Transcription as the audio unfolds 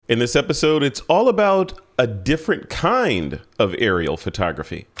In this episode, it's all about a different kind of aerial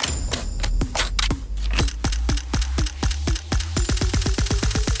photography.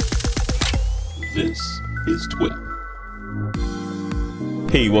 This is TWIP.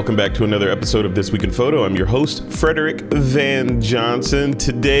 Hey, welcome back to another episode of This Week in Photo. I'm your host, Frederick Van Johnson.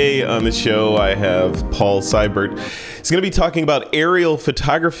 Today on the show, I have Paul Seibert. He's going to be talking about aerial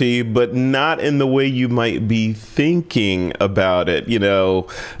photography, but not in the way you might be thinking about it. You know,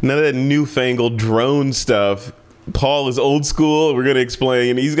 none of that newfangled drone stuff. Paul is old school.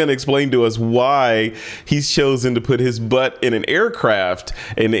 He's going to explain to us why he's chosen to put his butt in an aircraft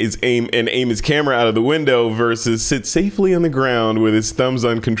and aim his camera out of the window versus sit safely on the ground with his thumbs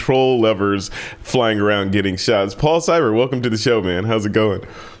on control levers flying around getting shots. Paul Seibert, welcome to the show, man. How's it going?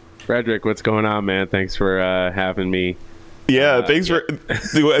 Frederick, what's going on, man? Thanks for having me. Yeah, thanks for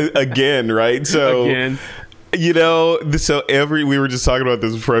again, right? So again. You know, we were just talking about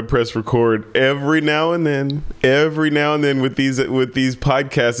this before I press record. Every now and then with these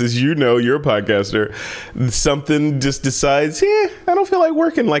podcasts, as you know, you're a podcaster, something just decides, I don't feel like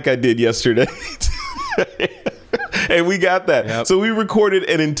working like I did yesterday. And we got that. Yep. So we recorded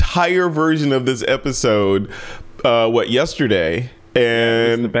an entire version of this episode, yesterday? And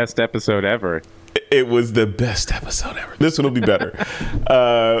it was the best episode ever. It was the best episode ever. This one will be better.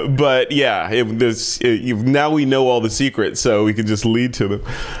 But yeah, now we know all the secrets, so we can just lead to them.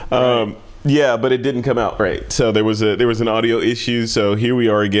 Right. Yeah, but it didn't come out right. So there was an audio issue. So here we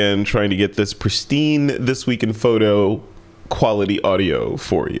are again, trying to get this pristine This Week in Photo quality audio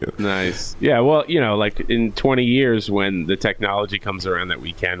for you. Nice. Yeah, well, like in 20 years when the technology comes around that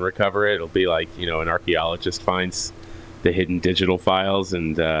we can recover it, it'll be like, an archaeologist finds the hidden digital files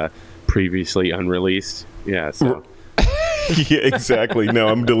and previously unreleased. Yeah, so. Yeah, exactly. No,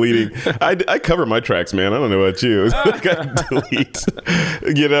 I'm deleting. I cover my tracks, man. I don't know about you. I gotta delete.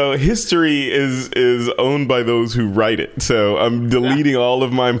 History is owned by those who write it. So I'm deleting all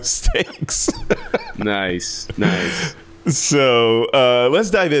of my mistakes. Nice. So let's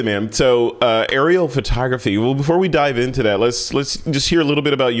dive in, man. So aerial photography. Well, before we dive into that, let's just hear a little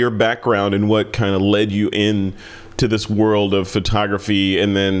bit about your background and what kind of led you in to this world of photography,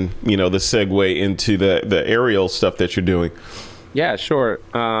 and then the segue into the aerial stuff that you're doing. Yeah, sure.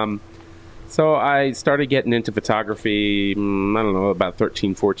 So I started getting into photography, I don't know, about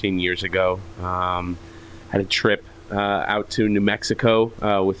 13, 14 years ago. Had a trip out to New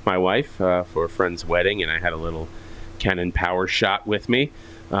Mexico with my wife for a friend's wedding, and I had a little Canon PowerShot with me,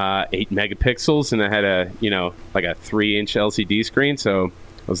 8 megapixels, and I had a 3-inch LCD screen, so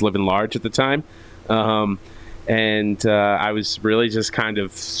I was living large at the time. And I was really just kind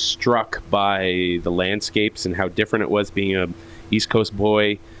of struck by the landscapes and how different it was being a East Coast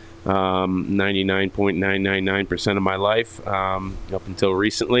boy 99.999% of my life up until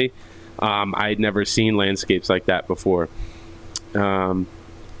recently. I had never seen landscapes like that before. And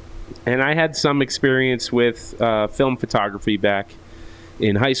I had some experience with film photography back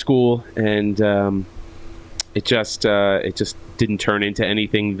in high school, and it just didn't turn into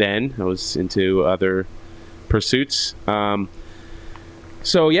anything then. I was into other pursuits.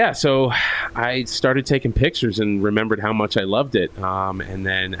 So I started taking pictures and remembered how much I loved it. And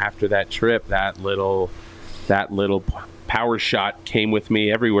then after that trip, that little PowerShot came with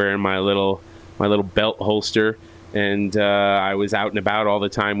me everywhere in my little belt holster. And I was out and about all the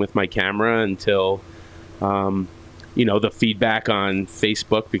time with my camera until, the feedback on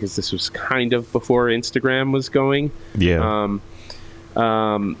Facebook, because this was kind of before Instagram was going. Yeah.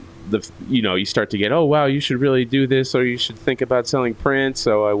 You start to get, oh, wow, you should really do this, or you should think about selling print.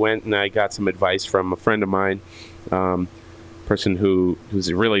 So I went and I got some advice from a friend of mine, person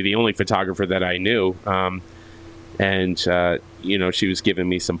who's really the only photographer that I knew. And she was giving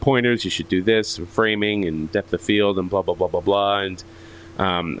me some pointers. You should do this, framing and depth of field and blah, blah, blah, blah, blah. And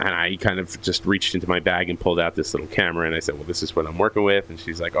I kind of just reached into my bag and pulled out this little camera. And I said, well, this is what I'm working with. And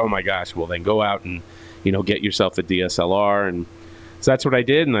she's like, oh, my gosh, well, then go out and, get yourself a DSLR. And so that's what I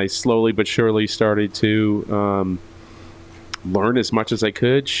did, and I slowly but surely started to learn as much as I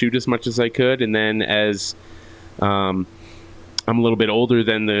could, shoot as much as I could, and then as I'm a little bit older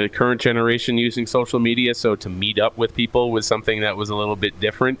than the current generation using social media, so to meet up with people was something that was a little bit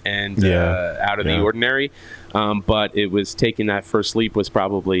different and out of the ordinary. But it was taking that first leap was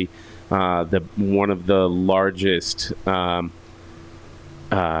probably one of the largest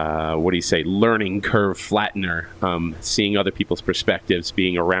learning curve flattener, seeing other people's perspectives,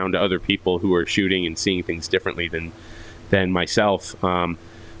 being around other people who are shooting and seeing things differently than myself,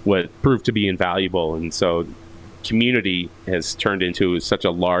 what proved to be invaluable. And so community has turned into such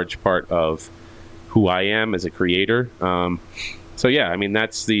a large part of who I am as a creator. yeah, I mean,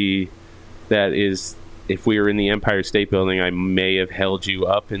 that is, if we were in the Empire State Building, I may have held you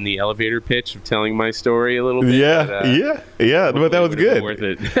up in the elevator pitch of telling my story a little bit. Yeah, but that was good. Worth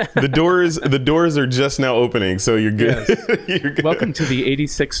it. The doors are just now opening, so you're good. Yes. You're good. Welcome to the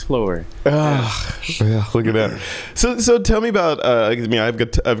 86th floor. Yeah, look at that. So tell me about. I mean, I've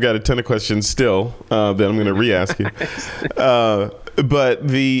got a ton of questions still that I'm going to re-ask you. But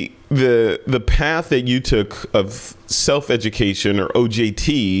the path that you took of self-education or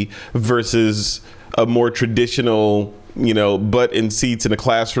OJT versus a more traditional, butt in seats in a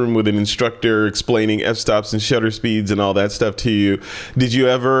classroom with an instructor explaining f-stops and shutter speeds and all that stuff to you. Did you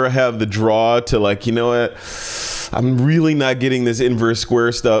ever have the draw to like, you know what, I'm really not getting this inverse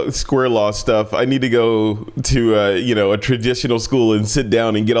square law stuff. I need to go to a traditional school and sit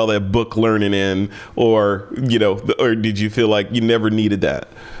down and get all that book learning in, or or did you feel like you never needed that?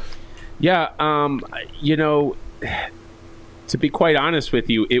 Yeah, to be quite honest with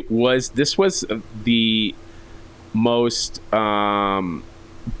you, this was the most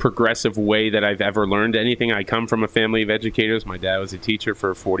progressive way that I've ever learned anything. I come from a family of educators. My dad was a teacher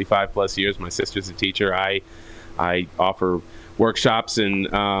for 45 plus years. My sister's a teacher. I offer workshops and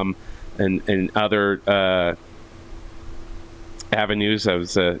other avenues. I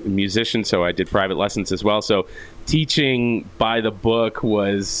was a musician, so I did private lessons as well. So teaching by the book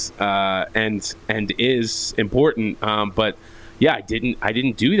was and is important. But yeah, I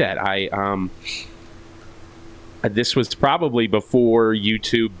didn't do that. This was probably before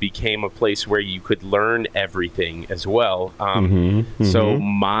YouTube became a place where you could learn everything as well. So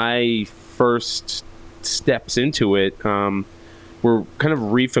my first steps into it were kind of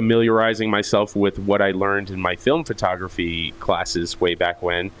refamiliarizing myself with what I learned in my film photography classes way back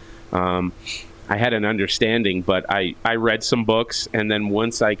when. I had an understanding, but I read some books, and then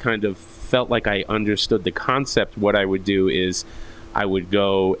once I kind of felt like I understood the concept, what I would do is I would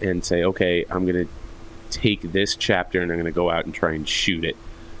go and say, okay, I'm going to take this chapter and I'm going to go out and try and shoot it,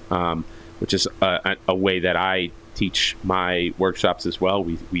 which is a way that I teach my workshops as well.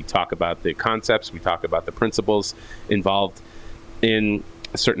 We talk about the concepts, we talk about the principles involved in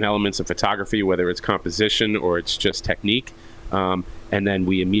certain elements of photography, whether it's composition or it's just technique. And then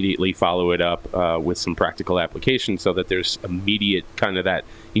we immediately follow it up with some practical application so that there's immediate kind of that,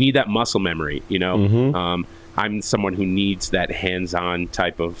 you need that muscle memory, I'm someone who needs that hands-on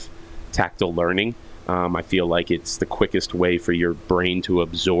type of tactile learning. I feel like it's the quickest way for your brain to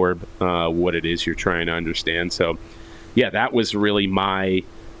absorb what it is you're trying to understand. So yeah, that was really my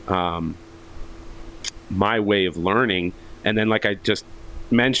way of learning. And then, like I just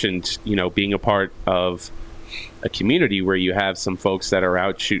mentioned, being a part of a community where you have some folks that are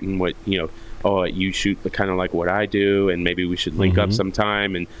out shooting what, you shoot the kind of like what I do, and maybe we should link up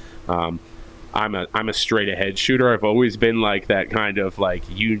sometime. And I'm a straight ahead shooter. I've always been like that kind of like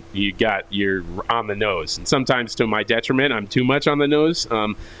you're on the nose, and sometimes to my detriment, I'm too much on the nose.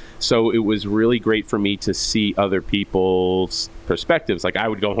 So it was really great for me to see other people's perspectives. Like I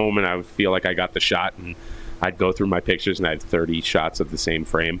would go home and I would feel like I got the shot, and I'd go through my pictures and I had 30 shots of the same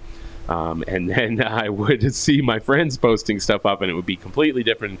frame. And then I would see my friends posting stuff up, and it would be completely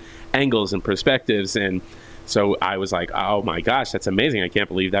different angles and perspectives. And so I was like, oh my gosh, that's amazing. I can't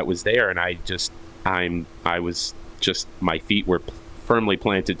believe that was there. And I was just, my feet were firmly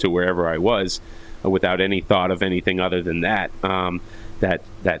planted to wherever I was without any thought of anything other than that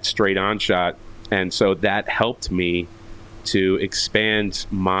straight on shot. And so that helped me to expand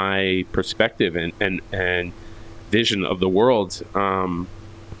my perspective and vision of the world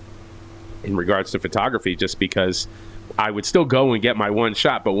in regards to photography, just because I would still go and get my one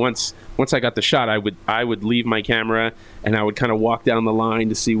shot, but once I got the shot, I would leave my camera and I would kind of walk down the line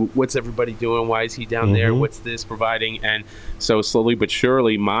to see what's everybody doing, why is he down there, what's this providing, and so slowly but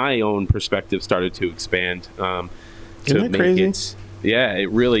surely my own perspective started to expand. Isn't that crazy? Yeah, it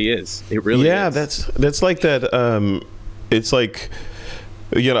really is. It really is. Yeah, that's like that. It's like,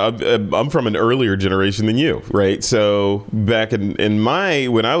 I'm from an earlier generation than you, right? So back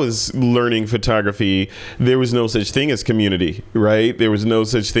when I was learning photography, there was no such thing as community, right? There was no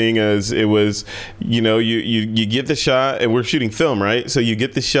such thing as, it was, you get the shot, and we're shooting film, right? So you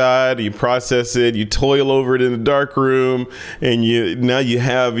get the shot, you process it, you toil over it in the dark room, and now you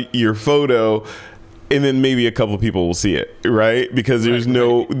have your photo. And then maybe a couple of people will see it, right? Because there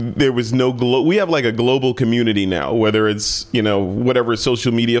was we have like a global community now, whether it's, whatever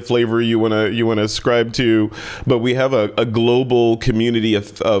social media flavor you want to ascribe to, but we have a global community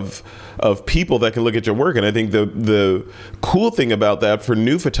of people that can look at your work. And I think the cool thing about that for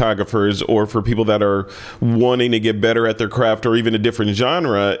new photographers or for people that are wanting to get better at their craft or even a different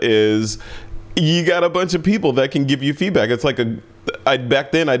genre is you got a bunch of people that can give you feedback. It's like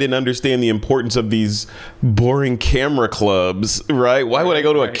back then I didn't understand the importance of these boring camera clubs, right? Why would I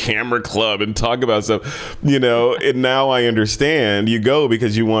go to a camera club and talk about stuff, and now I understand. You go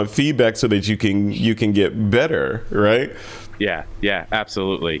because you want feedback so that you can get better, right? Yeah,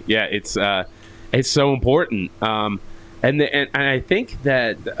 absolutely. Yeah, it's so important. And I think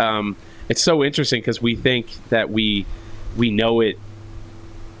that it's so interesting because we think that we know it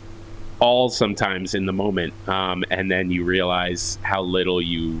all sometimes in the moment, and then you realize how little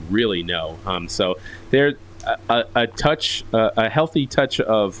you really know. So there's a healthy touch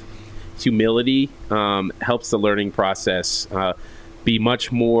of humility helps the learning process be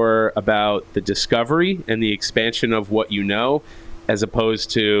much more about the discovery and the expansion of what you know, as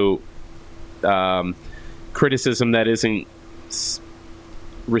opposed to criticism that isn't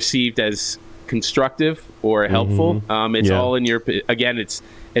received as constructive or helpful. It's all in your, again,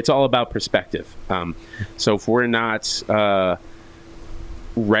 it's all about perspective. So if we're not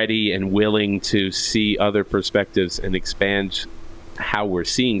ready and willing to see other perspectives and expand how we're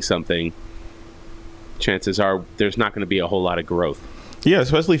seeing something, chances are there's not going to be a whole lot of growth. Yeah,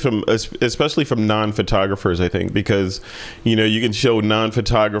 especially from non-photographers, I think, because you can show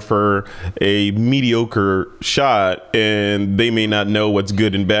non-photographer a mediocre shot and they may not know what's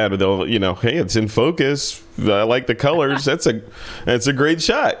good and bad, or they'll hey, it's in focus, I like the colors, that's a great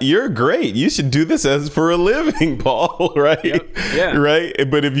shot, you're great, you should do this as for a living, Paul, right? Yep. Yeah. Right.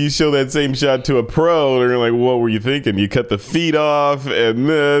 But if you show that same shot to a pro, they're like, what were you thinking? You cut the feet off and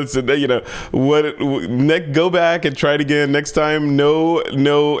this and that, go back and try it again next time. No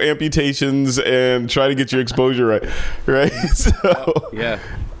amputations, and try to get your exposure right? So yeah,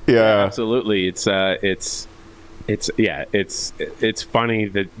 absolutely. It's funny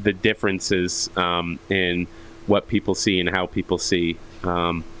the differences in what people see and how people see,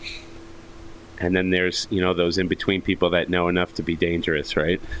 and then there's those in between people that know enough to be dangerous,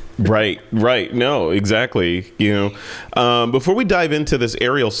 right? Right. No, exactly. Before we dive into this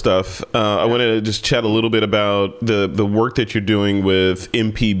aerial stuff, I want to just chat a little bit about the work that you're doing with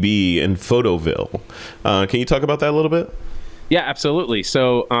MPB and Photoville. Can you talk about that a little bit? Yeah, absolutely.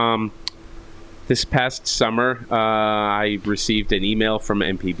 So this past summer, I received an email from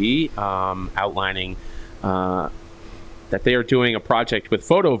MPB outlining that they are doing a project with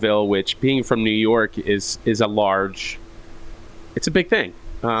Photoville, which, being from New York, is it's a big thing.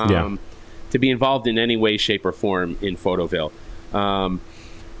 To be involved in any way, shape, or form in Photoville.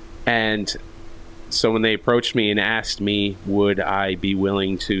 And so when they approached me and asked me, would I be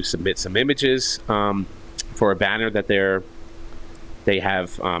willing to submit some images for a banner that they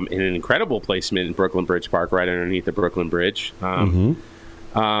have in an incredible placement in Brooklyn Bridge Park, right underneath the Brooklyn Bridge.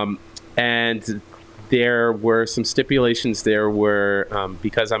 And there were some stipulations. There were,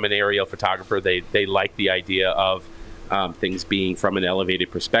 because I'm an aerial photographer, they like the idea of things being from an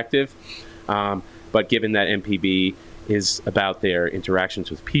elevated perspective. But given that MPB is about their interactions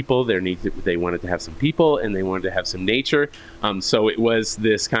with people, they wanted to have some people and they wanted to have some nature. So it was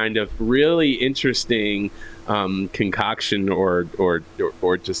this kind of really interesting concoction or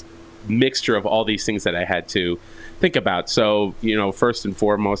just mixture of all these things that I had to think about. So, first and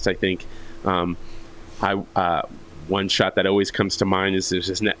foremost, I think one shot that always comes to mind is there's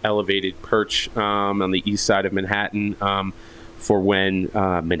this elevated perch on the east side of Manhattan for when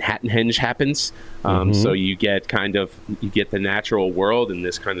Manhattanhenge happens. So you get the natural world and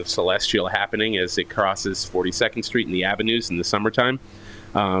this kind of celestial happening as it crosses 42nd Street and the avenues in the summertime.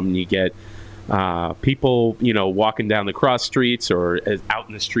 You get people, walking down the cross streets or out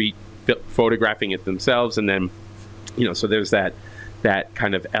in the street photographing it themselves, and then, so there's that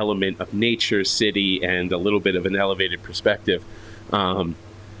kind of element of nature, city, and a little bit of an elevated perspective.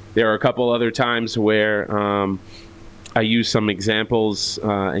 There are a couple other times where I use some examples.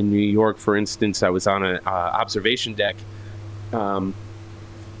 In New York, for instance, I was on an observation deck,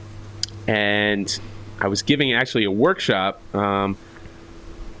 and I was giving actually a workshop on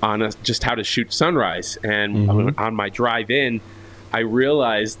just how to shoot sunrise. And on my drive in, I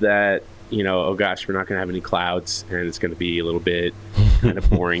realized that, oh gosh, we're not going to have any clouds, and it's going to be a little bit kind of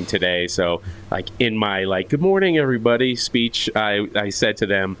boring today. So, in my good morning everybody speech, I said to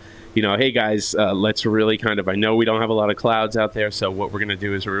them, hey guys, let's really I know we don't have a lot of clouds out there, so what we're going to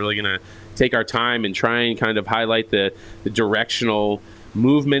do is we're really going to take our time and try and kind of highlight the directional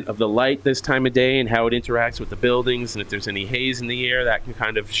movement of the light this time of day and how it interacts with the buildings, and if there's any haze in the air, that can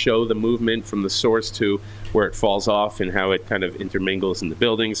kind of show the movement from the source to where it falls off and how it kind of intermingles in the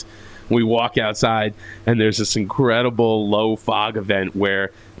buildings. We walk outside and there's this incredible low fog event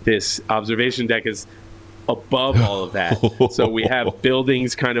where this observation deck is above all of that. So we have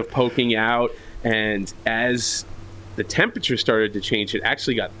buildings kind of poking out, and as the temperature started to change, it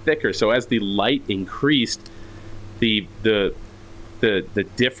actually got thicker. So as the light increased, the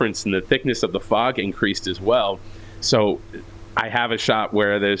difference in the thickness of the fog increased as well. So I have a shot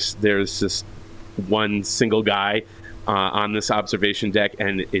where there's this one single guy on this observation deck,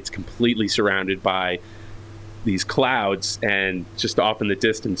 and it's completely surrounded by these clouds, and just off in the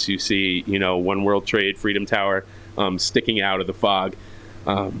distance you see, One World Trade, Freedom Tower, sticking out of the fog.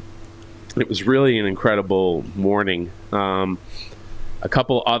 It was really an incredible morning. A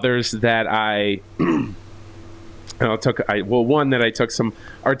couple others that one that I took some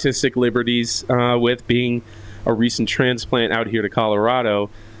artistic liberties with, being a recent transplant out here to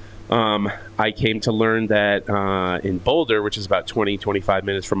Colorado. I came to learn that in Boulder, which is about 25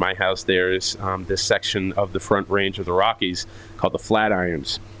 minutes from my house, there's this section of the Front Range of the Rockies called the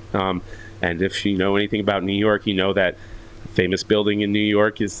Flatirons. And if you know anything about New York, you know that famous building in New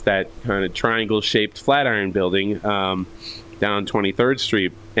York is that kind of triangle-shaped Flatiron building down 23rd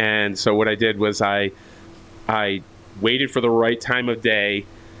Street. And so what I did was I waited for the right time of day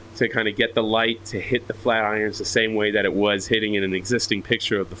to kind of get the light to hit the Flatirons the same way that it was hitting in an existing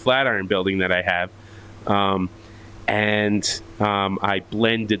picture of the Flatiron building that I have. I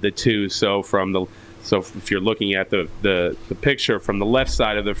blended the two. So if you're looking at the picture, from the left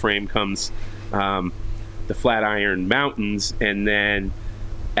side of the frame comes the Flatiron Mountains, and then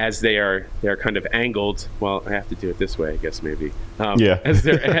as they're kind of angled, well, I have to do it this way, I guess, maybe. As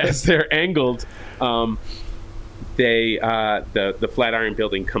they're angled, the Flatiron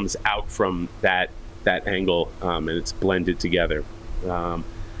building comes out from that angle, and it's blended together. And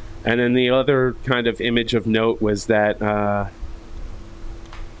then the other kind of image of note was that, I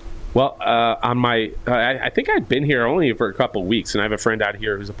think I'd been here only for a couple weeks, and I have a friend out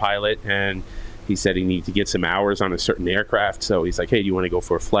here who's a pilot, and he said he needed to get some hours on a certain aircraft. So he's like, "Hey, do you want to go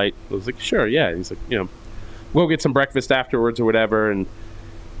for a flight?" I was like, "Sure, yeah." He's like, "We'll get some breakfast afterwards or whatever," and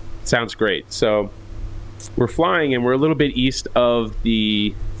sounds great. So we're flying, and we're a little bit east of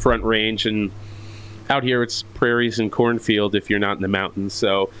the Front Range, and out here it's prairies and cornfield if you're not in the mountains.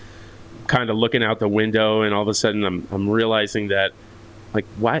 So kind of looking out the window, and all of a sudden I'm realizing that, like,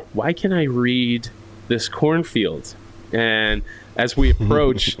 why can I read this cornfield? And as we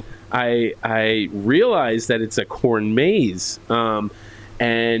approach, I realize that it's a corn maze, and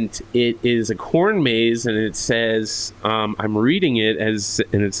it is a corn maze, and it says, I'm reading it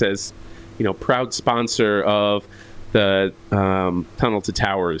and it says, proud sponsor of the Tunnel to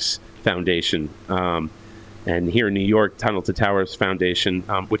Towers Foundation. And here in New York, Tunnel to Towers Foundation,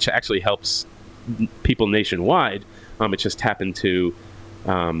 which actually helps people nationwide, it just happened to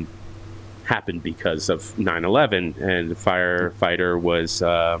happen because of 9/11, and the firefighter was,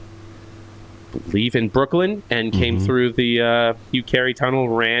 I believe, in Brooklyn, and came through the Hugh Carey Tunnel,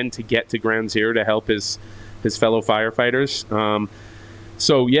 ran to get to Ground Zero to help his fellow firefighters.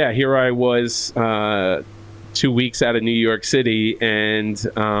 So yeah, here I was 2 weeks out of New York City, and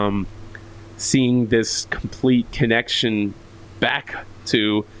seeing this complete connection back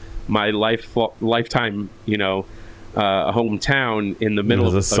to my lifetime, hometown in the middle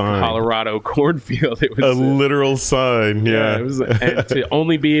of a Colorado cornfield. It was a literal sign. Yeah. It was, and to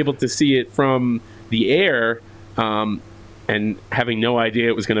only be able to see it from the air, and having no idea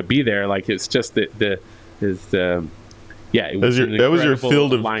it was going to be there. Like, it's just it was that was your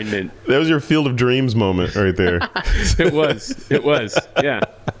field of alignment. That was your field of dreams moment right there. It was. Yeah.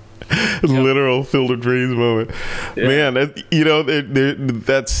 Literal field of dreams moment. Yeah. Man,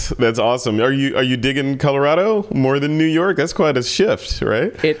 that's awesome. Are you digging Colorado more than New York? That's quite a shift,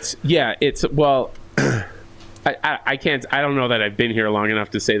 right? I don't know that I've been here long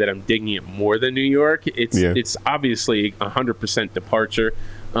enough to say that I'm digging it more than New York. It's obviously 100% departure.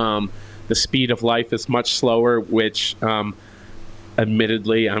 The speed of life is much slower, which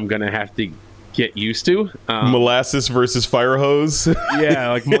admittedly I'm going to have to get used to. Molasses versus fire hose. Yeah,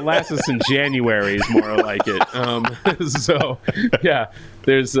 like molasses in January is more like it. So yeah,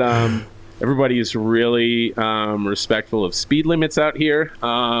 there's everybody is really respectful of speed limits out here,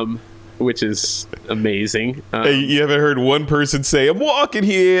 which is amazing. Hey, you haven't heard one person say, "I'm walking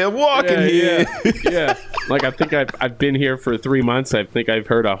here, I'm walking here." Yeah. Like, I think I've been here for 3 months. I think I've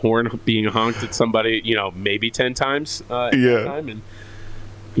heard a horn being honked at somebody, maybe 10 times. Time. And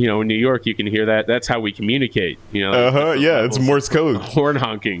in New York, you can hear that. That's how we communicate. Yeah, it's Morse code. Horn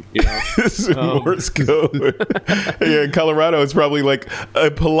honking. It's Morse code. Yeah, in Colorado, it's probably like a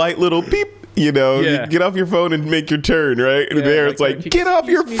polite little beep, You know, Yeah. you get off your phone and make your turn, right? And there it's like, get off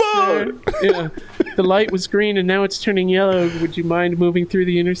your phone. Yeah. The light was green and now it's turning yellow. Would you mind moving through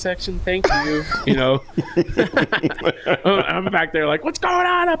the intersection? Thank you. You know, I'm back there like, what's going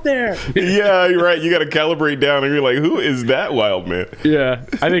on up there? Yeah, you're right. You got to calibrate down, and you're like, who is that wild man? Yeah.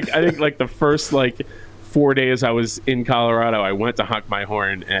 I think like the first 4 days I was in Colorado, I went to honk my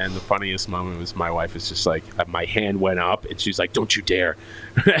horn, and the funniest moment was my wife was just like, my hand went up, and she's like, "Don't you dare!"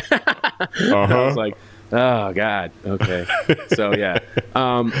 I was like, "Oh God, okay." So yeah,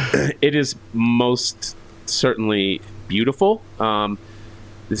 it is most certainly beautiful.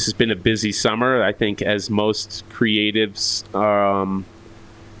 This has been a busy summer, I think, as most creatives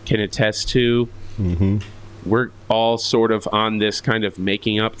can attest to. Mm-hmm. We're all sort of on this kind of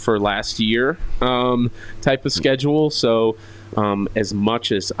making up for last year type of schedule. So as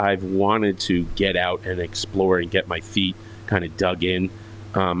much as I've wanted to get out and explore and get my feet kind of dug in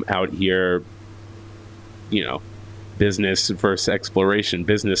out here, you know, business versus exploration.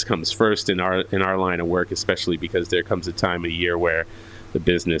 Business comes first in our line of work, especially because there comes a time of year where the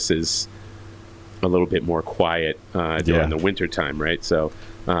business is a little bit more quiet during the winter time, right? So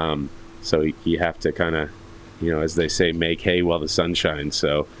so you have to kind of, you know, as they say, make hay while the sun shines.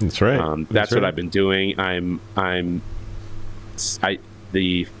 So that's right. That's what I've been doing.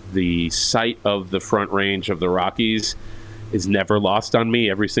 The sight of the Front Range of the Rockies is never lost on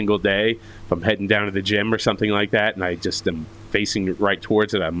me. Every single day, if I'm heading down to the gym or something like that, and I just am facing right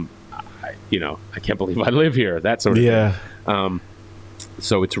towards it, I can't believe I live here. That sort of thing.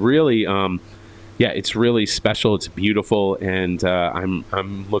 So it's really, it's really special. It's beautiful, and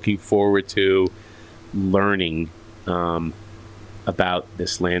I'm looking forward to learning about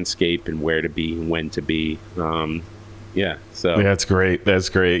this landscape and where to be and when to be. That's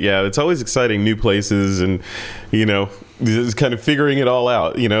great. Yeah, it's always exciting, new places, and you know, just kind of figuring it all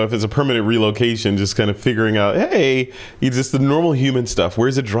out. You know, if it's a permanent relocation, just kind of figuring out, hey, it's just the normal human stuff.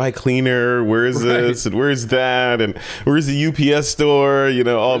 Where's a dry cleaner? Where is this? And where's that? And where's the UPS store? You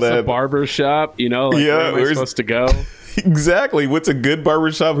know, all where's that. The barber shop. You know, where am I supposed to go? Exactly. What's a good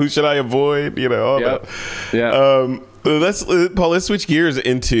barbershop? Who should I avoid? You know, all that. Yeah. Paul, let's switch gears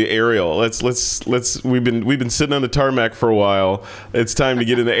into aerial. Let's we've been sitting on the tarmac for a while. It's time to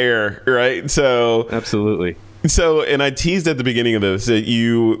get in the air, right? So absolutely. So, and I teased at the beginning of this that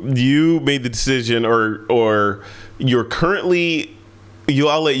you made the decision, or you're currently,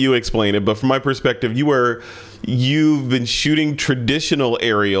 I'll let you explain it, but from my perspective, you've been shooting traditional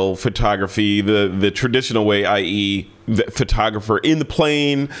aerial photography, the traditional way, i.e. the photographer in the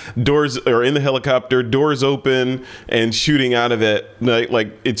plane, doors, or in the helicopter, doors open, and shooting out of it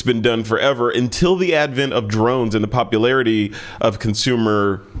like it's been done forever, until the advent of drones and the popularity of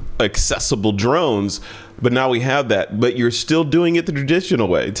consumer accessible drones. But now we have that, but you're still doing it the traditional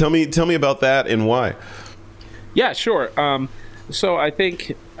way. Tell me about that and why. Yeah, sure. So I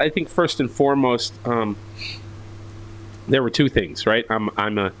think first and foremost, there were two things, right?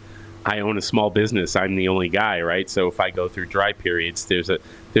 I own a small business. I'm the only guy, right? So if I go through dry periods, there's a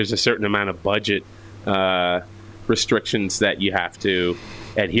certain amount of budget restrictions that you have to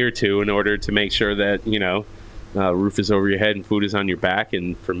adhere to in order to make sure that, you know, roof is over your head and food is on your back.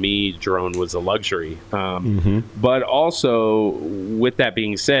 And for me, drone was a luxury. But also, with that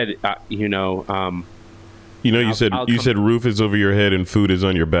being said, you said roof is over your head and food is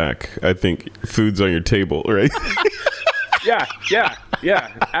on your back. I think food's on your table, right? Yeah,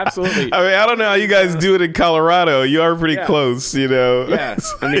 absolutely. I mean, I don't know how you guys do it in Colorado. You are pretty close, you know. Yeah,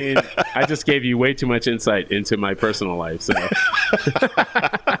 I mean, I just gave you way too much insight into my personal life. So,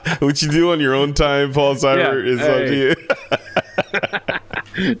 what you do on your own time, Paul Seibert, is up to you.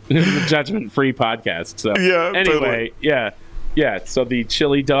 This is a judgment-free podcast. So, anyway, totally. Yeah, so the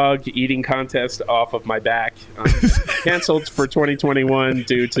chili dog eating contest off of my back canceled for 2021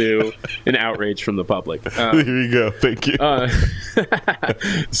 due to an outrage from the public. There you go. Thank you.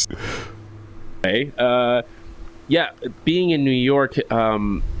 Being in New York,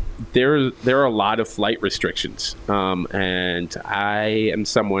 there are a lot of flight restrictions, and I am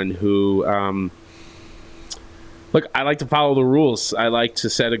someone who. Look, I like to follow the rules. I like to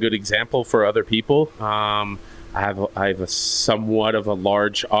set a good example for other people. I have a somewhat of a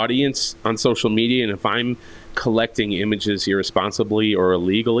large audience on social media, and if I'm collecting images irresponsibly or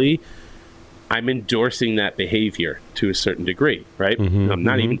illegally, I'm endorsing that behavior to a certain degree, right?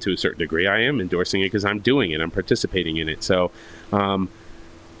 Not even to a certain degree. I am endorsing it because I'm doing it. I'm participating in it. So there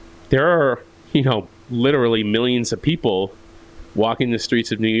are, literally millions of people walking the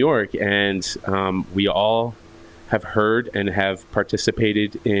streets of New York, and we all have heard and have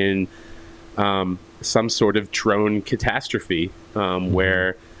participated in some sort of drone catastrophe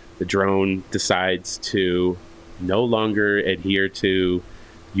where the drone decides to no longer adhere to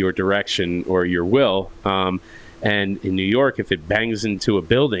your direction or your will. And in New York, if it bangs into a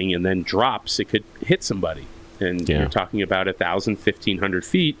building and then drops, it could hit somebody. And you're talking about 1,000, 1,500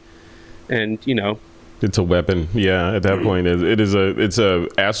 feet. And, it's a weapon. Yeah. At that point, it's a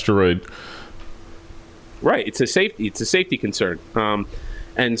asteroid. Right. It's a safety concern.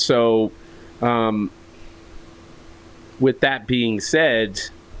 And so, with that being said,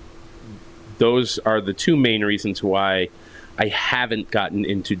 those are the two main reasons why I haven't gotten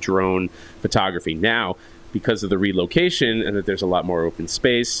into drone photography. Now, because of the relocation and that there's a lot more open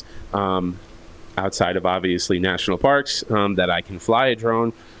space outside of obviously national parks that I can fly a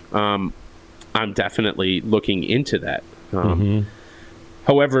drone, I'm definitely looking into that.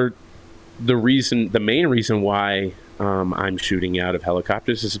 However, the main reason why I'm shooting out of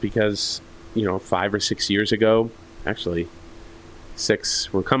helicopters is because 5 or 6 years ago, actually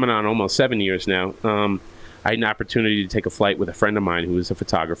 6, we're coming on almost 7 years now, I had an opportunity to take a flight with a friend of mine who was a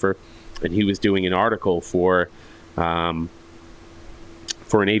photographer, and he was doing an article for an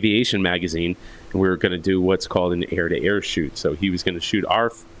aviation magazine, and we were going to do what's called an air-to-air shoot. So he was going to shoot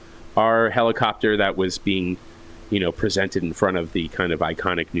our helicopter that was being presented in front of the kind of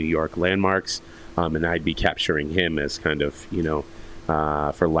iconic New York landmarks, and I'd be capturing him as kind of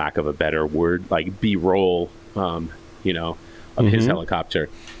for lack of a better word, like B-roll of his helicopter.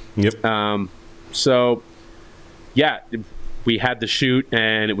 Yep. So yeah, we had the shoot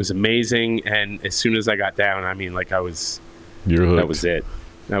and it was amazing, and as soon as I got down, I mean, like, You're hooked. that was it.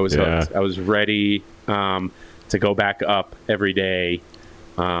 I was hooked. I was ready to go back up every day,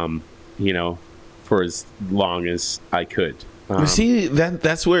 for as long as I could. See,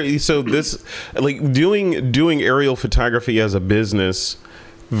 that's where, so this, like, doing aerial photography as a business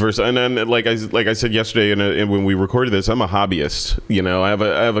versus, and then like I said yesterday, and when we recorded this, I'm a hobbyist. I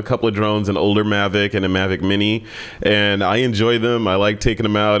have a couple of drones, an older Mavic and a Mavic Mini, and I enjoy them. I like taking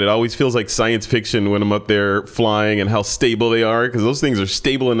them out. It always feels like science fiction when I'm up there flying and how stable they are, because those things are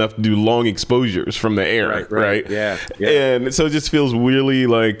stable enough to do long exposures from the air, right? Yeah. And so it just feels really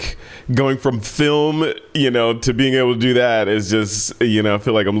like going from film, to being able to do that is just, I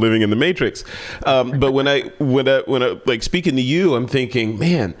feel like I'm living in the Matrix. But when I like speaking to you, I'm thinking,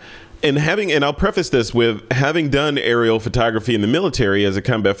 man. And I'll preface this with having done aerial photography in the military as a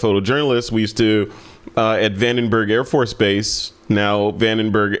combat photojournalist. We used to, at Vandenberg Air Force Base, now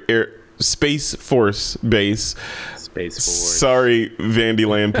Vandenberg Space Force Base. Space Force. Sorry,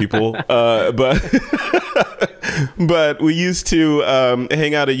 Vandyland people. But we used to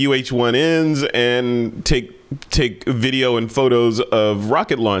hang out at UH-1Ns and take video and photos of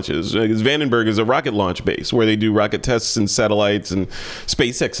rocket launches, because Vandenberg is a rocket launch base where they do rocket tests and satellites, and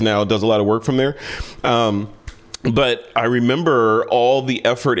SpaceX now does a lot of work from there. But I remember all the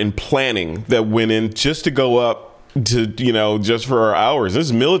effort and planning that went in just to go up to, just for our hours. This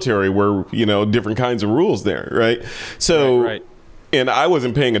is military where, different kinds of rules there, right? So, right. And I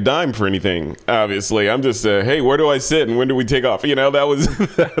wasn't paying a dime for anything, obviously. I'm just, hey, where do I sit and when do we take off? That was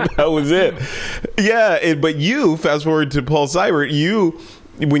that was it. Yeah, but you, fast forward to Paul Seibert,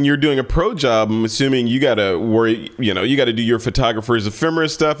 when you're doing a pro job, I'm assuming you got to worry, you got to do your photographer's ephemera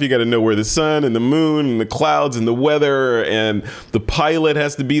stuff. You got to know where the sun and the moon and the clouds and the weather, and the pilot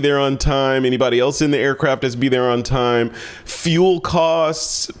has to be there on time. Anybody else in the aircraft has to be there on time. Fuel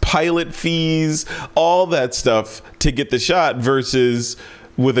costs, pilot fees, all that stuff to get the shot, versus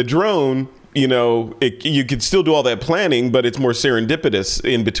with a drone, you could still do all that planning, but it's more serendipitous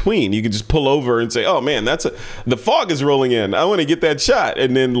in between. You can just pull over and say, oh man, the fog is rolling in. I want to get that shot,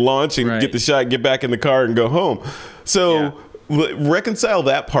 and then launch and get the shot, get back in the car and go home. So reconcile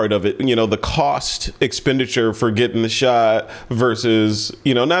that part of it, the cost expenditure for getting the shot versus,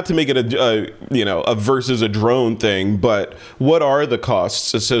 not to make it a versus a drone thing, but what are the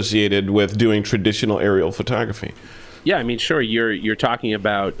costs associated with doing traditional aerial photography? Yeah, I mean, sure. You're talking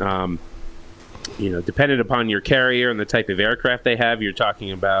about, dependent upon your carrier and the type of aircraft they have, you're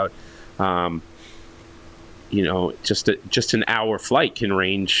talking about, just an hour flight can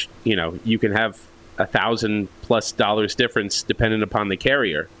range, you can have $1,000+ difference dependent upon the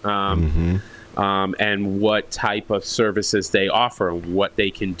carrier, and what type of services they offer, what they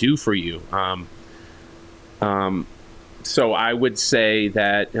can do for you. So I would say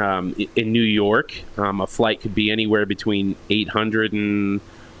that in New York, a flight could be anywhere between $800 and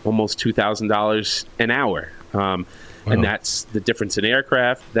almost $2,000 an hour. Wow. And that's the difference in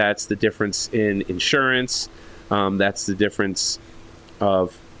aircraft. That's the difference in insurance. That's the difference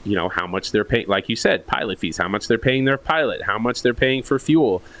of, how much they're paying, like you said, pilot fees, how much they're paying their pilot, how much they're paying for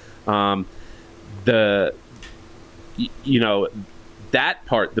fuel. The that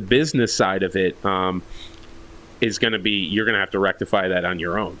part, the business side of it, is going to be, you're going to have to rectify that on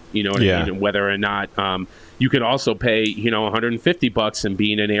your own. You know what I mean? And whether or not you could also pay, $150 and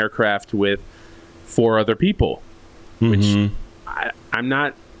be in an aircraft with 4 other people, which I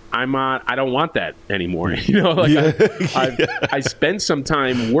don't want that anymore. I spent some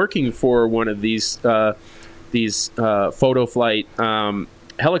time working for one of these photo flight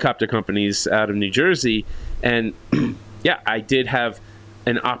helicopter companies out of New Jersey, and I did have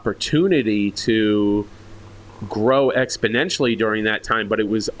an opportunity to grow exponentially during that time, but it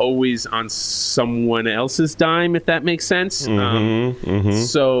was always on someone else's dime, if that makes sense.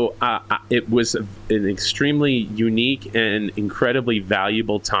 So it was an extremely unique and incredibly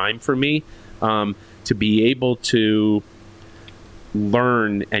valuable time for me to be able to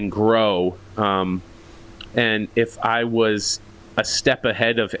learn and grow. And if I was a step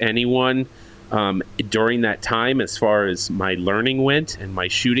ahead of anyone during that time, as far as my learning went and my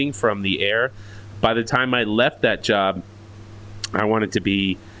shooting from the air, by the time I left that job, I wanted to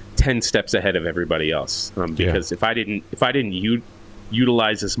be 10 steps ahead of everybody else. Because if I didn't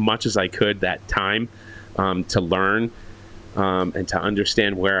utilize as much as I could that time to learn and to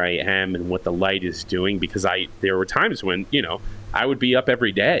understand where I am and what the light is doing, because there were times when, I would be up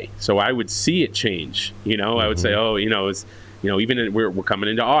every day, so I would see it change. I would say, even we're coming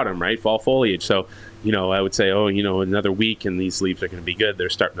into autumn, right? Fall foliage. So, I would say, another week and these leaves are going to be good. They're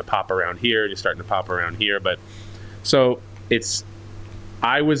starting to pop around here. They're starting to pop around here. But so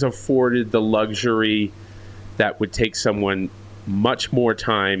I was afforded the luxury that would take someone much more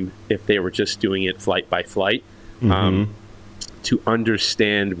time if they were just doing it flight by flight to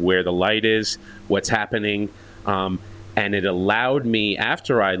understand where the light is, what's happening. And it allowed me,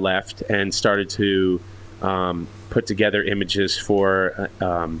 after I left and started to put together images for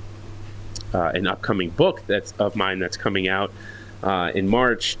an upcoming book that's coming out in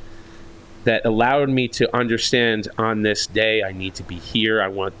March, that allowed me to understand, on this day I need to be here. I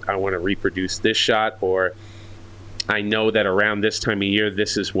want to reproduce this shot, or I know that around this time of year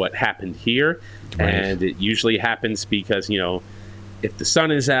this is what happened here. Right. And it usually happens because if the sun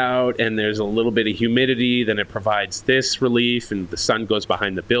is out and there's a little bit of humidity, then it provides this relief, and the sun goes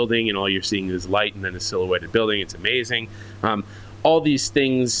behind the building and all you're seeing is light and then a silhouetted building. It's amazing. All these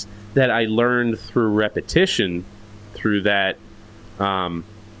things that I learned through repetition, through that,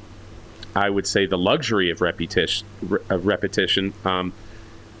 I would say the luxury of repetition.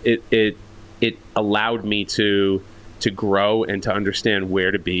 It allowed me to grow and to understand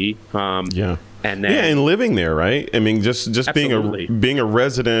where to be. And then, and living there, right? I mean, just being a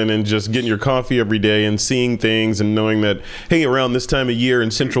resident and just getting your coffee every day and seeing things and knowing that, hey, around this time of year in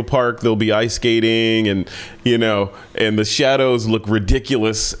Central Park there'll be ice skating, and and the shadows look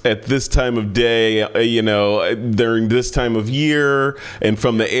ridiculous at this time of day, during this time of year, and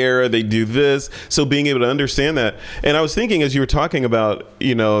from the air they do this. So being able to understand that, and I was thinking as you were talking about,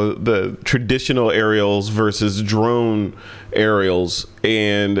 the traditional aerials versus drone aerials,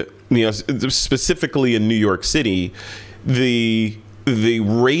 and specifically in New York City, the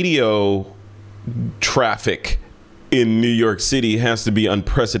radio traffic in New York City has to be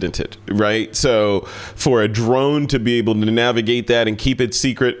unprecedented, right? So for a drone to be able to navigate that and keep it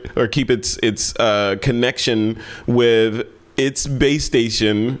secret, or keep its connection with its base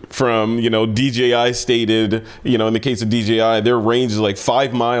station from, DJI stated, in the case of DJI, their range is like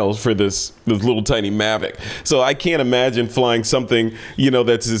 5 miles for this little tiny Mavic. So I can't imagine flying something,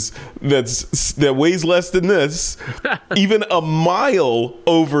 that weighs less than this, even a mile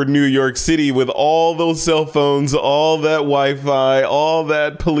over New York City with all those cell phones, all that Wi-Fi, all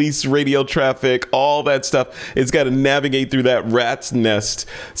that police radio traffic, all that stuff. It's got to navigate through that rat's nest.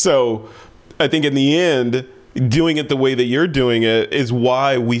 So I think in the end, doing it the way that you're doing it is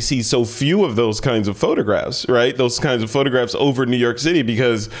why we see so few of those kinds of photographs, right? Those kinds of photographs over New York City,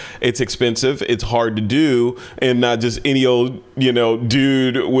 because it's expensive, it's hard to do, and not just any old,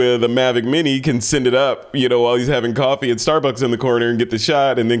 dude with a Mavic Mini can send it up, while he's having coffee at Starbucks in the corner and get the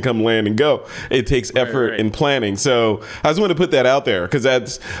shot and then come land and go. It takes effort and planning. So I just want to put that out there, because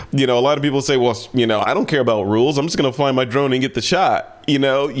that's, a lot of people say, well, I don't care about rules. I'm just going to fly my drone and get the shot. You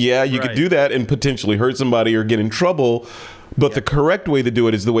could do that and potentially hurt somebody or get in trouble, but the correct way to do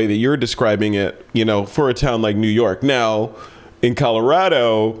it is the way that you're describing it, for a town like New York. Now, in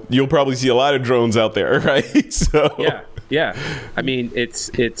Colorado, you'll probably see a lot of drones out there, right? So yeah. I mean,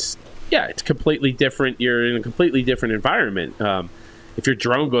 it's completely different. You're in a completely different environment. If your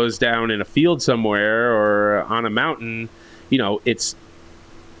drone goes down in a field somewhere or on a mountain, it's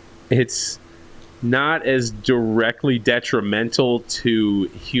not as directly detrimental to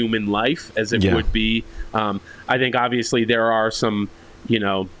human life as it would be. I think obviously there are some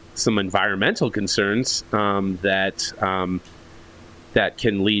some environmental concerns that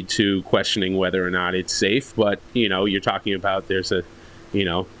can lead to questioning whether or not it's safe. But you're talking about there's a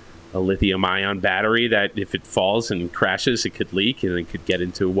lithium-ion battery that if it falls and crashes, it could leak and it could get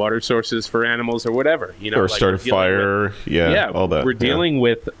into water sources for animals or whatever. Or start a fire. All that. We're dealing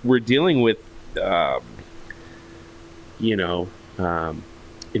with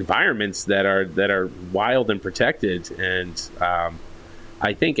environments that are wild and protected, and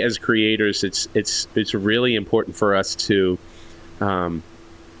I think as creators, it's really important for us to try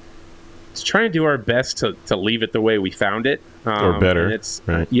and do our best to leave it the way we found it, or better. And it's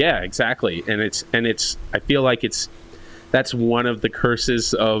right. Yeah, exactly. And it's I feel like that's one of the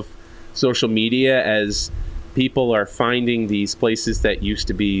curses of social media, as people are finding these places that used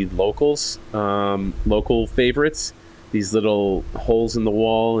to be locals, local favorites, these little holes in the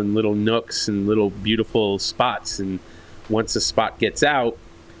wall and little nooks and little beautiful spots. And once a spot gets out,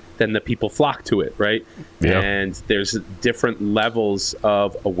 then the people flock to it, right? Yeah. And there's different levels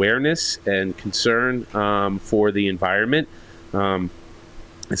of awareness and concern for the environment. A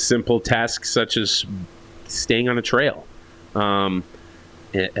simple task such as staying on a trail.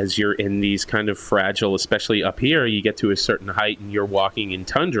 As you're in these kind of fragile, especially up here, you get to a certain height and you're walking in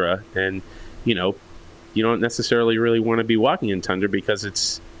tundra, and you don't necessarily really want to be walking in tundra because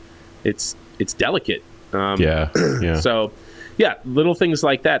it's delicate. So yeah, little things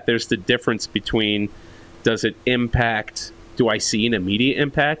like that. There's the difference between, does it impact, do I see an immediate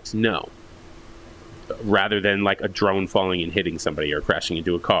impact? No. Rather than like a drone falling and hitting somebody or crashing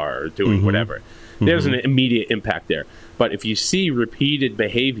into a car or doing whatever. There's an immediate impact there. But if you see repeated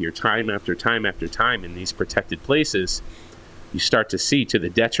behavior time after time after time in these protected places, you start to see to the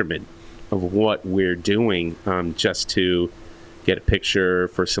detriment of what we're doing just to get a picture,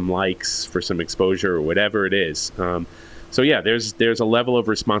 for some likes, for some exposure, or whatever it is. So yeah, there's a level of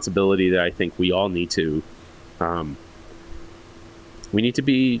responsibility that I think we all need to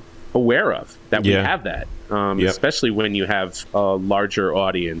be aware of, that we have that, especially when you have a larger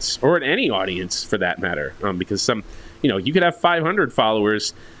audience, or any audience for that matter, because you could have 500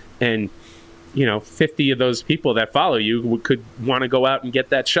 followers, and 50 of those people that follow you could want to go out and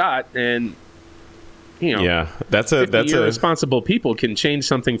get that shot, and that's irresponsible people can change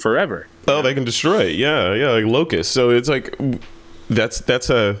something forever. They can destroy it. Like locusts. So it's like that's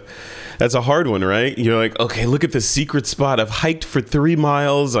a hard one, right? You're like, okay, look at the secret spot. I've hiked for 3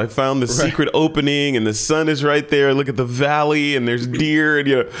 miles. I found the secret opening, and the sun is right there. Look at the valley, and there's deer, and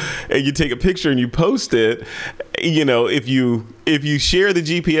you take a picture and you post it. If you share the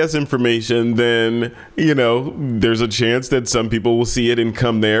GPS information, then there's a chance that some people will see it and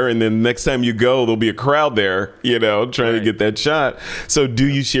come there, and then next time you go, there'll be a crowd there, trying to get that shot. So do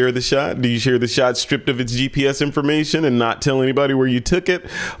you share the shot? Do you share the shot stripped of its GPS information and not tell anybody where you took it,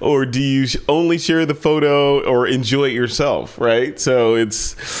 or do you only share the photo or enjoy it yourself? Right. So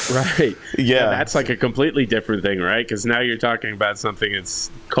it's right. Yeah, that's like a completely different thing, right? Because now you're talking about something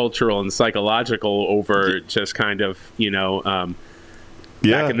that's cultural and psychological over just kind of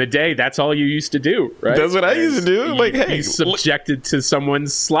back in the day, that's all you used to do, right? That's what I used to do. Like, hey, be subjected to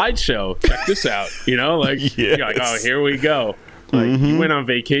someone's slideshow. Check this out. You're like, oh, here we go. Like, you went on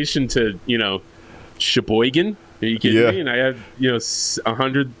vacation to Sheboygan. Are you kidding me? And I have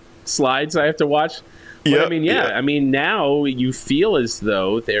 100 slides I have to watch. But I mean, now you feel as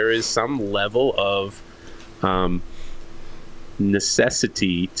though there is some level of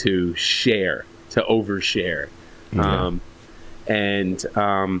necessity to share, to overshare. I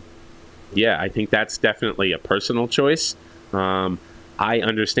think that's definitely a personal choice. I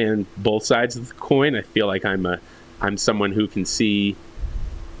understand both sides of the coin. I feel like I'm someone who can see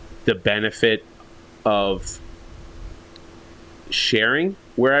the benefit of sharing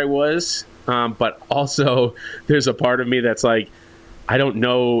where I was, but also there's a part of me that's like, I don't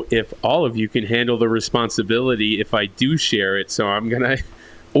know if all of you can handle the responsibility if I do share it, so I'm gonna,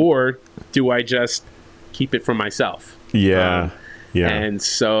 or do I just keep it for myself? And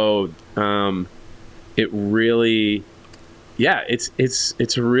so it really,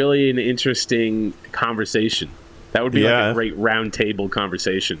 it's really an interesting conversation. That would be like a great round table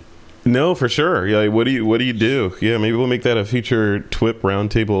conversation. No, for sure. Yeah, what do you do? Yeah, maybe we'll make that a future TWIP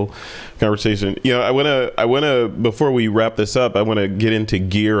roundtable conversation. I wanna before we wrap this up, I wanna get into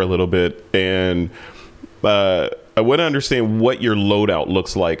gear a little bit, and I want to understand what your loadout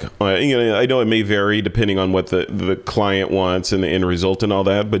looks like. I know it may vary depending on what the client wants and the end result and all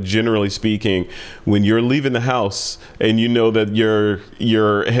that, but generally speaking, when you're leaving the house and you know that you're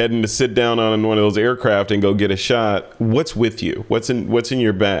heading to sit down on one of those aircraft and go get a shot, what's with you? What's in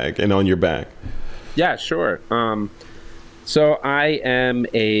your bag and on your back? Yeah, sure. So I'm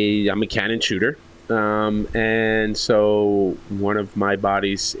a Canon shooter. And so one of my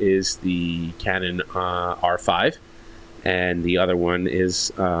bodies is the Canon R5, and the other one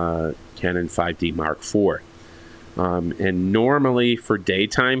is Canon 5D Mark IV. And normally for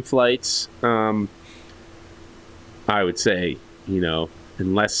daytime flights, I would say,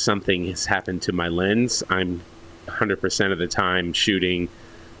 unless something has happened to my lens, I'm 100% of the time shooting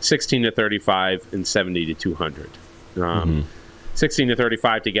 16 to 35 and 70 to 200. 16 to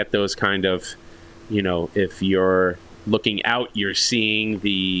 35 to get those kind of, if you're looking out, you're seeing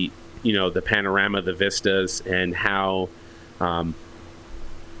the panorama, the vistas, and how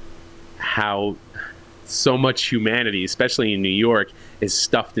so much humanity, especially in New York, is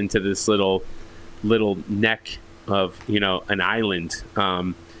stuffed into this little neck of an island,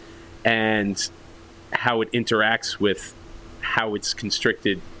 and how it interacts with how it's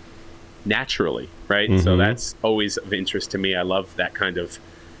constricted naturally, right? So that's always of interest to me. I love that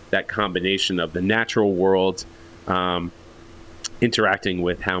combination of the natural world interacting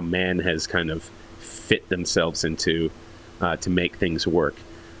with how man has kind of fit themselves into to make things work.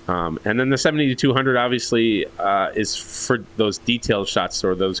 And then the 70 to 200 obviously is for those detail shots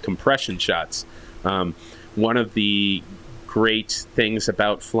or those compression shots. One of the great things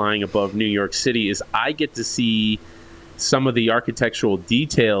about flying above New York City is I get to see some of the architectural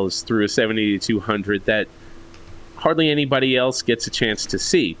details through a 70 to 200 that hardly anybody else gets a chance to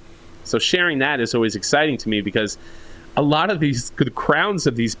see. So sharing that is always exciting to me, because a lot of the crowns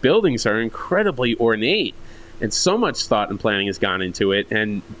of these buildings are incredibly ornate, and so much thought and planning has gone into it.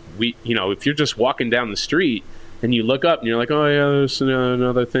 And if you're just walking down the street and you look up and you're like, oh yeah, there's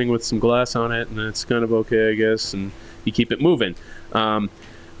another thing with some glass on it, and it's kind of okay, I guess, and you keep it moving.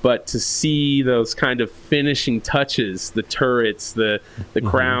 But to see those kind of finishing touches, the turrets, the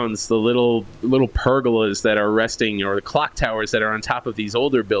crowns, the little pergolas that are resting, or the clock towers that are on top of these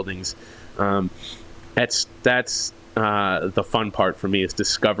older buildings, that's the fun part for me, is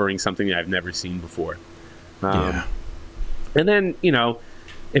discovering something that I've never seen before. And then,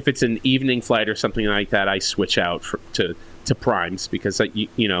 if it's an evening flight or something like that, I switch out to primes, because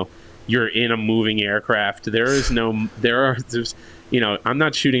you're in a moving aircraft. I'm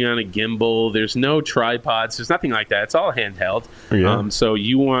not shooting on a gimbal. There's no tripods. There's nothing like that. It's all handheld. So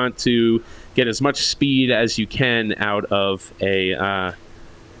you want to get as much speed as you can out of out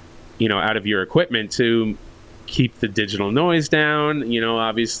of your equipment to keep the digital noise down.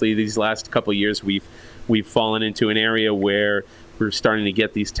 Obviously these last couple of years we've fallen into an area where we're starting to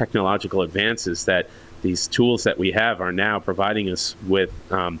get these technological advances, that these tools that we have are now providing us with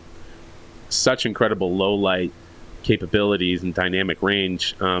such incredible low light capabilities and dynamic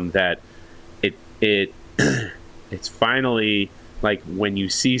range, that it's finally like when you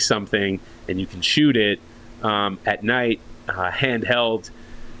see something and you can shoot it at night, handheld,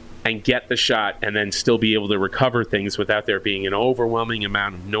 and get the shot, and then still be able to recover things without there being an overwhelming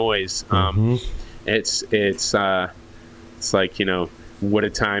amount of noise. It's like, what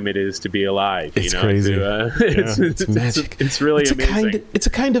a time it is to be alive. It's crazy. It's magic. It's really amazing. It's a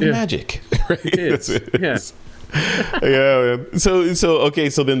kind of magic, right? It is. Yeah. So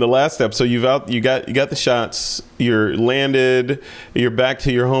okay. So then the last step. So you got the shots. You're landed. You're back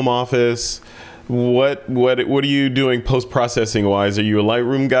to your home office. What are you doing post-processing wise? Are you a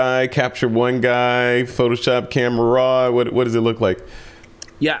Lightroom guy, Capture One guy, Photoshop, Camera Raw? What does it look like?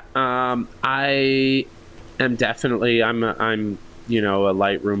 Yeah, I am definitely I'm a Lightroom,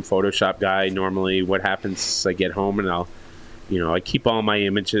 Photoshop guy. Normally, what happens is I get home and I keep all my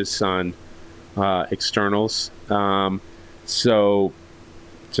images on externals. So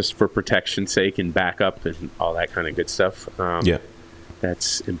just for protection's sake and backup and all that kind of good stuff.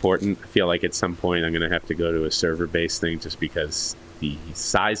 That's important. I feel like at some point I'm going to have to go to a server-based thing, just because the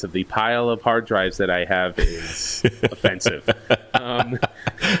size of the pile of hard drives that I have is offensive.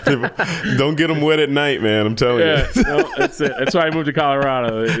 Don't get them wet at night, man. I'm telling you. No, that's it. That's why I moved to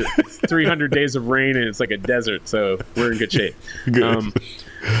Colorado. It's 300 days of rain and it's like a desert, so we're in good shape. Good.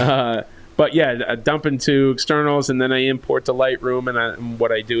 But yeah, I dump into externals, and then I import to Lightroom, and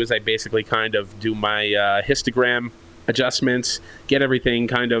what I do is I basically kind of do my histogram adjustments, get everything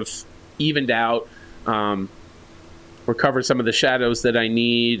kind of evened out, recover some of the shadows that I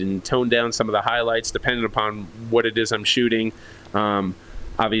need, and tone down some of the highlights depending upon what it is I'm shooting.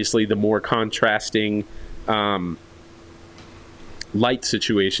 Obviously, the more contrasting light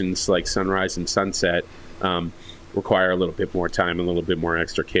situations like sunrise and sunset require a little bit more time and a little bit more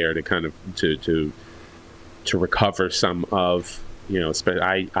extra care to kind of to recover some of,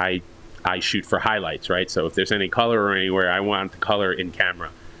 I shoot for highlights, right? So if there's any color or anywhere, I want the color in camera,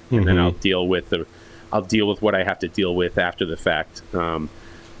 and then I'll deal with I'll deal with what I have to deal with after the fact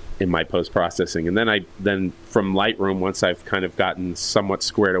in my post-processing. And then from Lightroom, once I've kind of gotten somewhat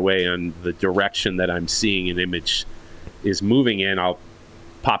squared away on the direction that I'm seeing an image is moving in, I'll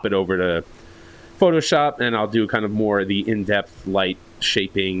pop it over to Photoshop, and I'll do kind of more of the in-depth light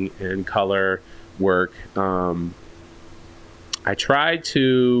shaping and color work. I try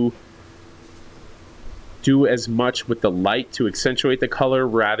to do as much with the light to accentuate the color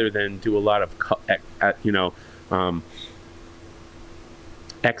rather than do a lot of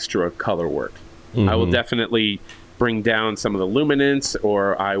extra color work. Mm-hmm. I will definitely bring down some of the luminance,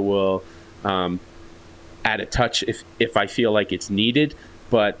 or I will add a touch if I feel like it's needed.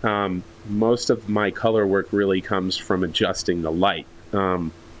 But most of my color work really comes from adjusting the light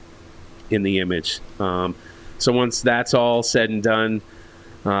in the image. So once that's all said and done,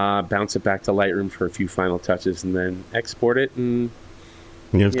 bounce it back to Lightroom for a few final touches, and then export it. And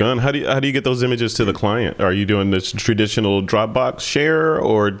it's gone. How do you get those images to the client? Are you doing this traditional Dropbox share,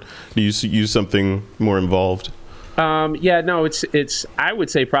 or do you use something more involved? It's I would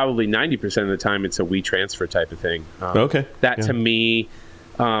say probably 90% of the time it's a WeTransfer type of thing. To me,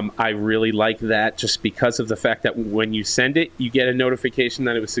 I really like that, just because of the fact that when you send it, you get a notification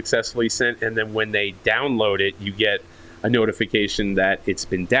that it was successfully sent, and then when they download it, you get a notification that it's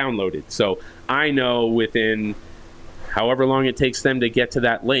been downloaded. So I know within however long it takes them to get to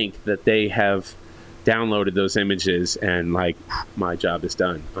that link that they have downloaded those images, and like my job is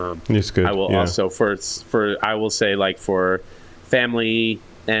done. It's good. I will also I will say, like, for family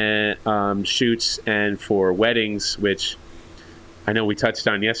and shoots and for weddings, which I know we touched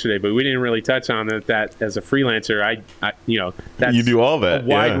on yesterday, but we didn't really touch on it, that as a freelancer, I that's you do all that, a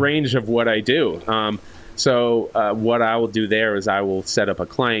wide range of what I do. So what I will do there is I will set up a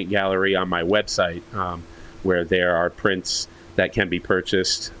client gallery on my website where there are prints that can be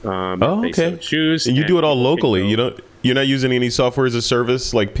purchased. Okay. Choose, and you do it all locally. You're not using any software as a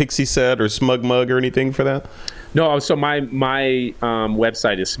service like Pixieset or SmugMug or anything for that? No. So my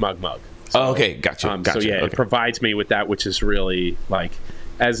website is SmugMug. So, okay, gotcha. So yeah, it provides me with that, which is really like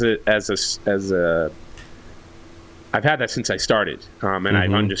as a I've had that since I started, and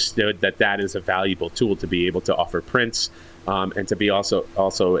I've understood that is a valuable tool to be able to offer prints, and to be also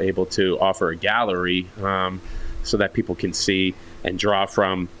able to offer a gallery, so that people can see and draw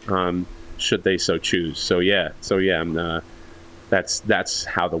from, should they so choose. So yeah, that's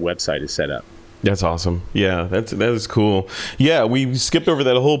how the website is set up. That's awesome. Yeah, that is cool. Yeah, we skipped over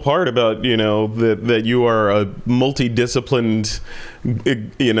that whole part about, that you are a multidisciplined,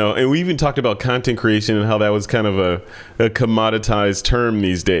 and we even talked about content creation and how that was kind of a commoditized term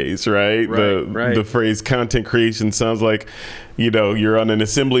these days, right? Right. The phrase content creation sounds like, you're on an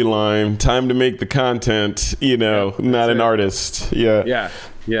assembly line, time to make the content, not an artist. Yeah.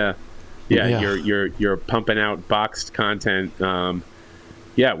 Yeah. You're pumping out boxed content.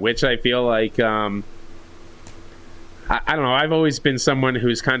 Which I feel like, I don't know, I've always been someone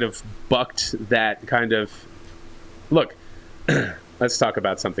who's kind of bucked that kind of, look, let's talk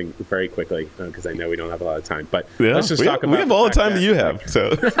about something very quickly, because I know we don't have a lot of time, but let's just talk about. We have all the time that you have, so.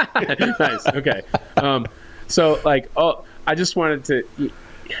 Nice, okay. I just wanted to,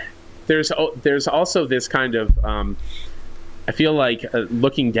 there's also this kind of, I feel like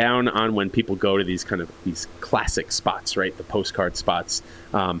looking down on when people go to these classic spots, right? The postcard spots,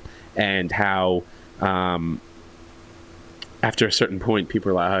 and how after a certain point,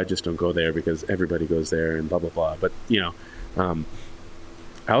 people are like, I just don't go there because everybody goes there and blah, blah, blah. But,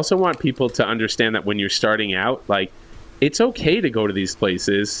 I also want people to understand that when you're starting out, like, it's okay to go to these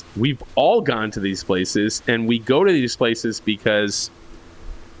places. We've all gone to these places, and we go to these places because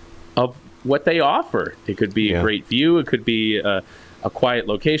of what they offer. It could be a great view. It could be a quiet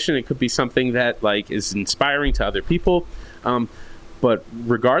location. It could be something that is inspiring to other people. But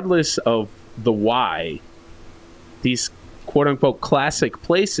regardless of the why, these quote unquote classic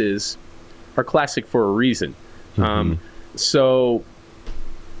places are classic for a reason. So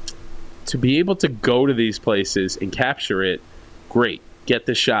to be able to go to these places and capture it, great, get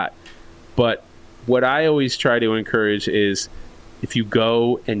the shot. But what I always try to encourage is, if you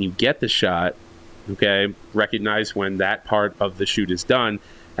go and you get the shot, okay, recognize when that part of the shoot is done,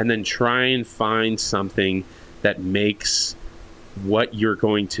 and then try and find something that makes what you're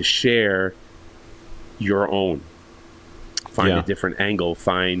going to share your own. Find a different angle,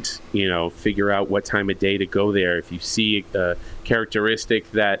 figure out what time of day to go there. If you see a characteristic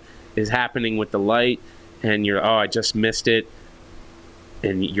that is happening with the light and I just missed it,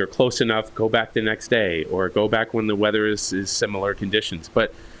 and you're close enough, go back the next day, or go back when the weather is similar conditions.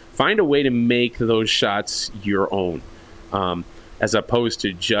 But find a way to make those shots your own. as opposed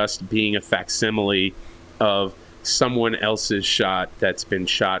to just being a facsimile of someone else's shot that's been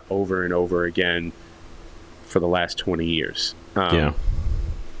shot over and over again for the last 20 years.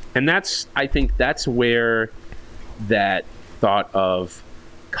 And I think that's where that thought of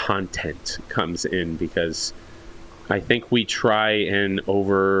content comes in, because I think we try and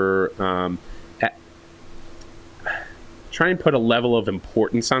try and put a level of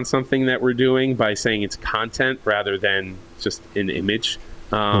importance on something that we're doing by saying it's content rather than just an image.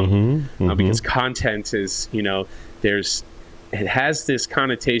 Because content is, it has this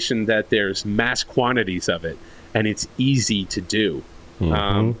connotation that there's mass quantities of it and it's easy to do.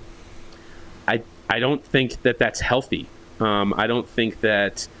 I don't think that that's healthy. I don't think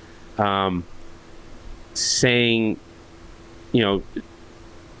that saying,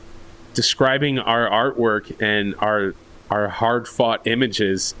 describing our artwork and our hard-fought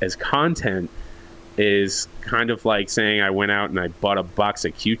images as content is kind of like saying I went out and I bought a box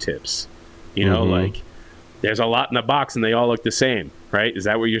of Q-tips. Like there's a lot in the box and they all look the same, right? Is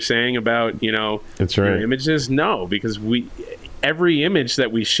that what you're saying about, That's right. your images? No, because every image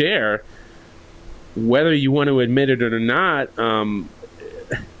that we share, whether you want to admit it or not,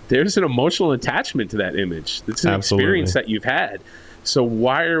 there's an emotional attachment to that image. It's an experience that you've had. So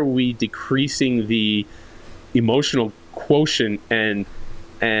why are we decreasing the emotional quotient and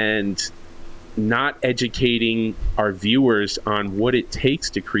not educating our viewers on what it takes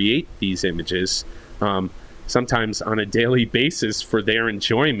to create these images, sometimes on a daily basis for their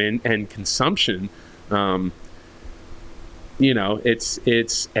enjoyment and consumption? It's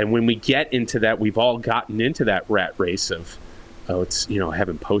and when we get into that, we've all gotten into that rat race of, I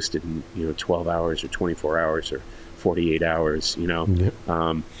haven't posted in 12 hours or 24 hours or 48 hours, Yep.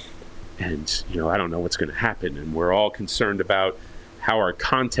 And I don't know what's going to happen, and we're all concerned about how our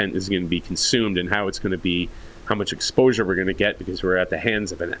content is going to be consumed and how how much exposure we're going to get because we're at the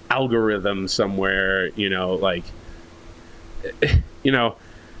hands of an algorithm somewhere.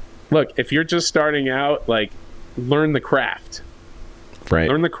 Look, if you're just starting out, learn the craft. Right.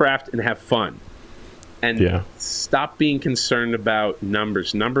 Learn the craft and have fun. And stop being concerned about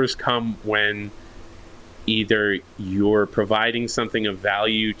numbers. Numbers come when either you're providing something of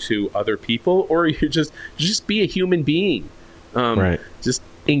value to other people or you just be a human being. Right. Just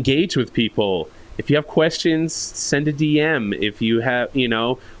engage with people. If you have questions, send a DM. If you have,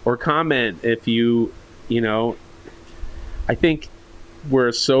 or comment. If I think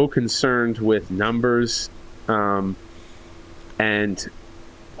we're so concerned with numbers, and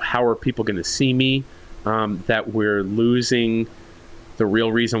how are people going to see me, that we're losing the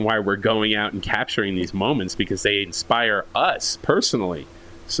real reason why we're going out and capturing these moments, because they inspire us personally.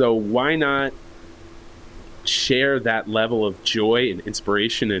 So why not share that level of joy and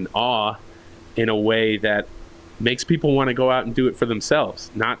inspiration and awe in a way that makes people want to go out and do it for themselves,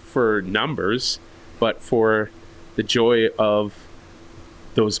 not for numbers, but for the joy of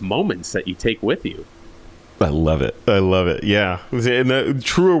those moments that you take with you. I love it. Yeah. And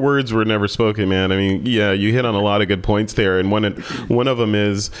truer words were never spoken, man. I mean, yeah, you hit on a lot of good points there. And one of them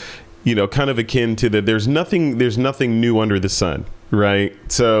is, kind of akin to that there's nothing new under the sun, right?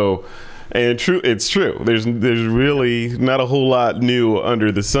 So, and it's true. There's really not a whole lot new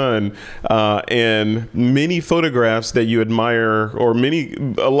under the sun. And many photographs that you admire, or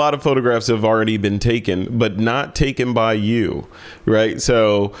a lot of photographs have already been taken, but not taken by you, right?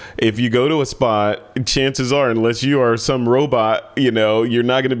 So if you go to a spot, chances are, unless you are some robot, you're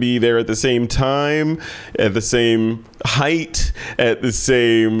not going to be there at the same time, at the same height, at the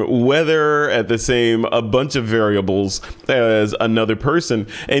same weather, at the same a bunch of variables as another person.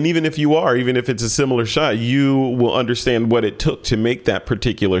 And even if it's a similar shot, you will understand what it took to make that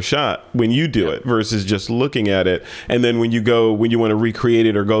particular shot when you do it versus just looking at it. And then when you want to recreate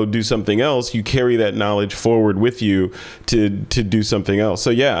it or go do something else, you carry that knowledge forward with you to do something else. So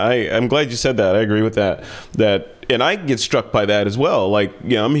yeah, I'm glad you said that. I agree with that. And I get struck by that as well.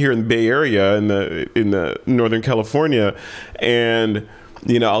 I'm here in the Bay Area in the Northern California, and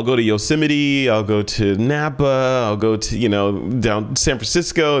I'll go to Yosemite, I'll go to Napa, I'll go to down San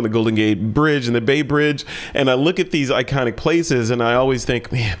Francisco and the Golden Gate Bridge and the Bay Bridge, and I look at these iconic places and I always think,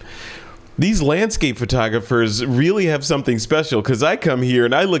 man, these landscape photographers really have something special, because I come here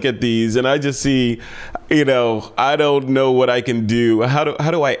and I look at these and I just see, I don't know what I can do. How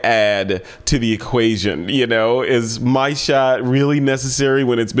do I add to the equation? Is my shot really necessary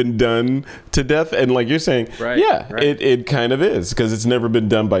when it's been done to death? And like you're saying, right. It kind of is, because it's never been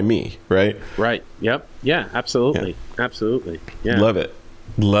done by me, right? Right. Yep. Yeah, absolutely. Yeah. Absolutely. Yeah. Love it.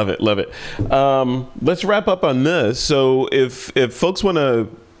 Let's wrap up on this. So if folks want to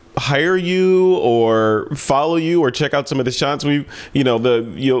hire you or follow you or check out some of the shots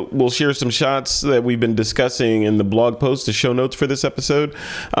we'll share some shots that we've been discussing in the blog post, the show notes for this episode.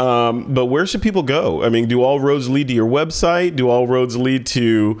 But where should people go? I mean, do all roads lead to your website? Do all roads lead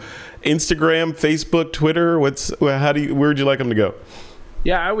to Instagram, Facebook, Twitter? Where would you like them to go?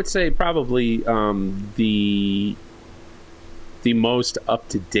 Yeah, I would say probably the most up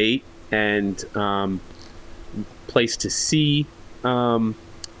to date and place to see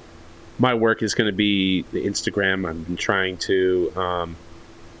my work is going to be the Instagram. I've been trying to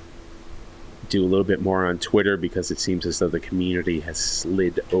do a little bit more on Twitter because it seems as though the community has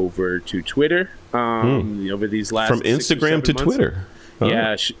slid over to Twitter over these last from Instagram to months. Twitter. Oh.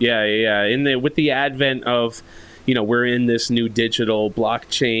 Yeah. With the advent of, we're in this new digital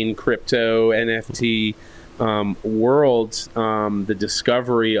blockchain, crypto, NFT world. The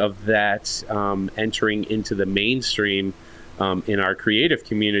discovery of that entering into the mainstream in our creative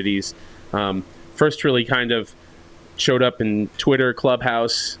communities first really kind of showed up in Twitter,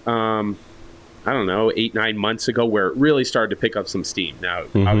 Clubhouse, I don't know, 8-9 months ago, where it really started to pick up some steam. Now,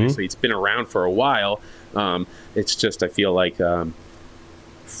 obviously, it's been around for a while. It's just, I feel like,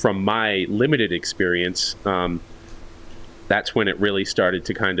 from my limited experience, that's when it really started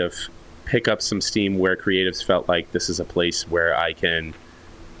to kind of pick up some steam, where creatives felt like this is a place where I can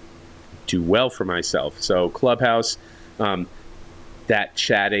do well for myself. So Clubhouse, that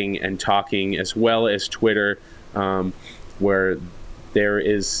chatting and talking, as well as Twitter, where there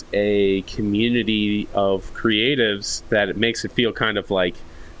is a community of creatives that it makes it feel kind of like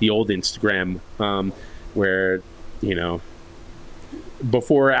the old Instagram, where,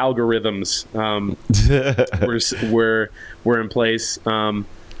 before algorithms were in place,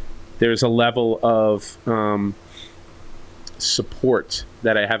 there's a level of support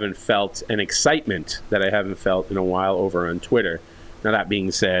that I haven't felt, and excitement that I haven't felt in a while over on Twitter. Now, that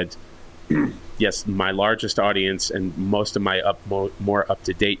being said, yes, my largest audience and most of my more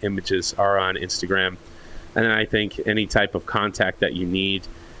up-to-date images are on Instagram. And I think any type of contact that you need,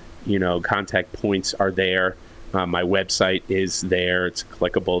 contact points are there. My website is there. It's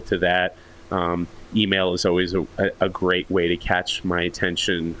clickable to that. Email is always a great way to catch my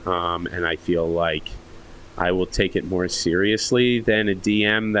attention. And I feel like I will take it more seriously than a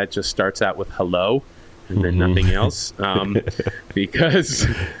DM that just starts out with hello and then nothing else. Because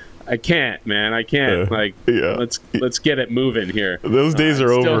I can't, man. I can't. Let's get it moving here. Those days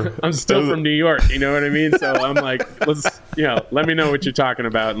are over. I'm still from New York. You know what I mean? So I'm like, let me know what you're talking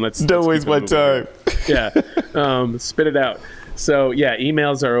about, and let's waste my time. Yeah. Spit it out. So yeah,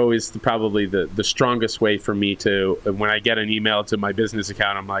 emails are always probably the strongest way for me to, when I get an email to my business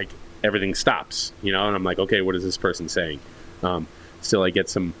account, I'm like, everything stops, and I'm like, okay, what is this person saying? Still, I get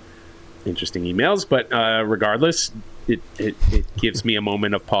some interesting emails, but regardless, it gives me a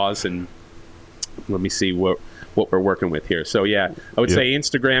moment of pause and let me see what we're working with here. So yeah, I would say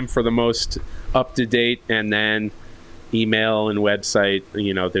Instagram for the most up to date, and then email and website.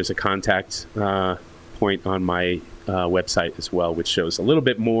 There's a contact point on my website as well, which shows a little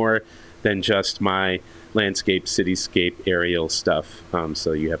bit more than just my landscape, cityscape, aerial stuff.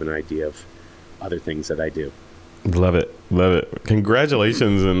 So you have an idea of other things that I do. Love it.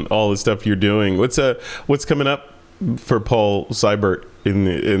 Congratulations on all the stuff you're doing. What's coming up for Paul Seibert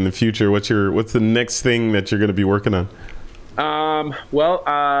in the future? What's the next thing that you're going to be working on?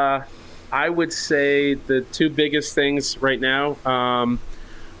 I would say the two biggest things right now.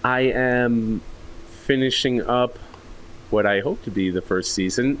 I am finishing up what I hope to be the first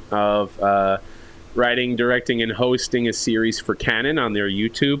season of writing, directing, and hosting a series for Canon on their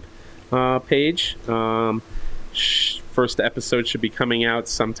YouTube page. First episode should be coming out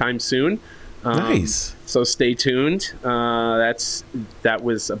sometime soon. Nice. So stay tuned. That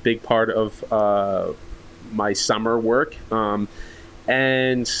was a big part of my summer work.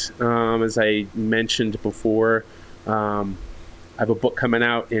 And as I mentioned before, I have a book coming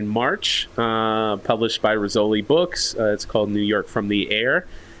out in March, published by Rizzoli Books. It's called New York from the Air.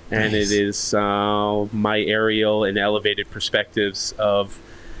 And Nice. It is my aerial and elevated perspectives of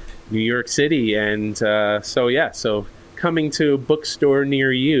New York City. And so coming to a bookstore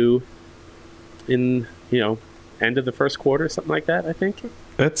near you in, end of the first quarter, something like that, I think.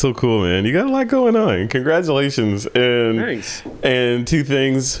 That's so cool, man. You got a lot going on. Congratulations. And thanks. And two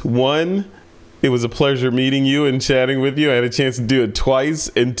things. One, it was a pleasure meeting you and chatting with you. I had a chance to do it twice.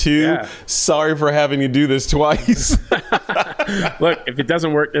 And two, sorry for having to do this twice. Look, if it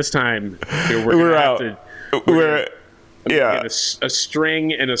doesn't work this time, we're out. Yeah. Get a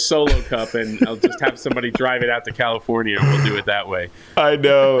string and a solo cup, and I'll just have somebody drive it out to California, and we'll do it that way. I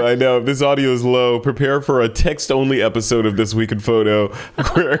know. If this audio is low, prepare for a text-only episode of This Week in Photo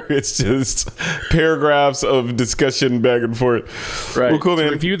where it's just paragraphs of discussion back and forth. Right. Well, cool,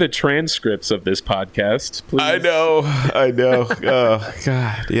 man. Review the transcripts of this podcast, please. I know. Oh,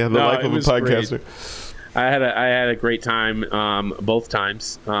 God. Yeah, the life of a podcaster. Great. I had a great time both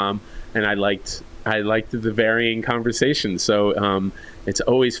times, and I liked the varying conversations. So it's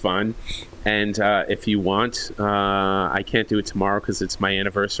always fun. And if you want, I can't do it tomorrow because it's my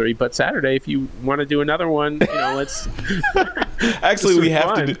anniversary. But Saturday, if you want to do another one, let's. Actually, we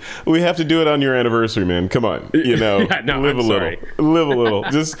have to do it on your anniversary, man. Come on, live a little.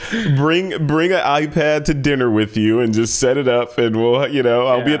 Just bring an iPad to dinner with you and just set it up, and we'll,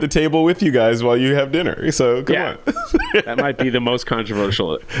 I'll be at the table with you guys while you have dinner. So come on. That might be the most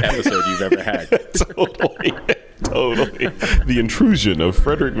controversial episode you've ever had. Totally. The intrusion of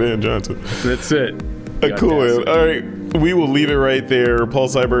Frederick Van Johnson. That's it. Cool, man. All right. We will leave it right there. Paul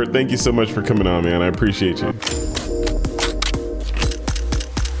Seibert, thank you so much for coming on, man. I appreciate you.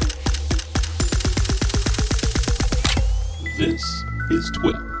 This is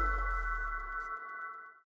TWIP.